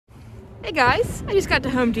Hey guys, I just got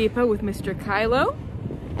to Home Depot with Mr. Kylo.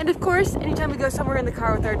 And of course, anytime we go somewhere in the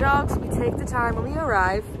car with our dogs, we take the time when we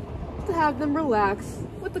arrive to have them relax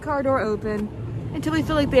with the car door open until we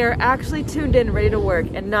feel like they are actually tuned in, ready to work,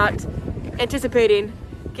 and not anticipating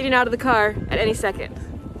getting out of the car at any second.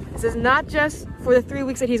 This is not just for the 3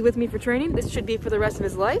 weeks that he's with me for training, this should be for the rest of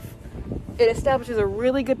his life. It establishes a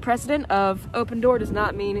really good precedent of open door does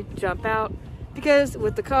not mean jump out, because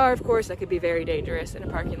with the car, of course, that could be very dangerous in a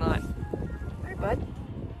parking lot. All right, bud.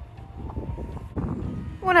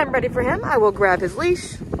 When I'm ready for him, I will grab his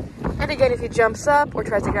leash. And again, if he jumps up or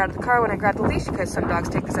tries to get out of the car when I grab the leash, because some dogs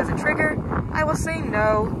take this as a trigger, I will say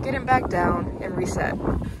no, get him back down, and reset.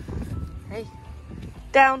 Hey,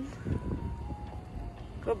 down.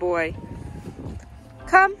 Good boy.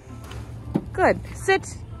 Come. Good.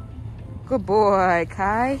 Sit. Good boy,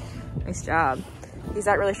 Kai. Nice job. He's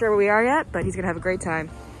not really sure where we are yet, but he's gonna have a great time.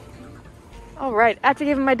 All right, after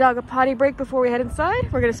giving my dog a potty break before we head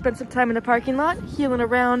inside, we're gonna spend some time in the parking lot, heeling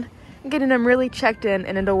around, and getting him really checked in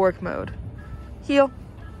and into work mode. Heel.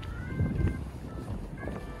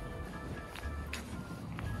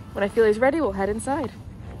 When I feel he's ready, we'll head inside.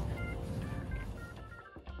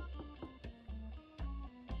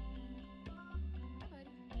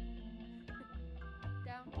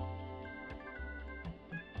 Down.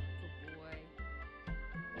 Good boy.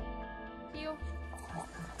 Heel.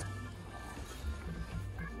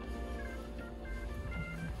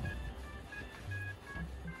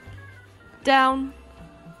 Down.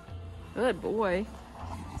 Good boy.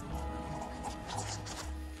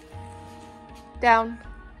 Down.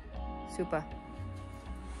 Super.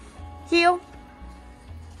 Heel.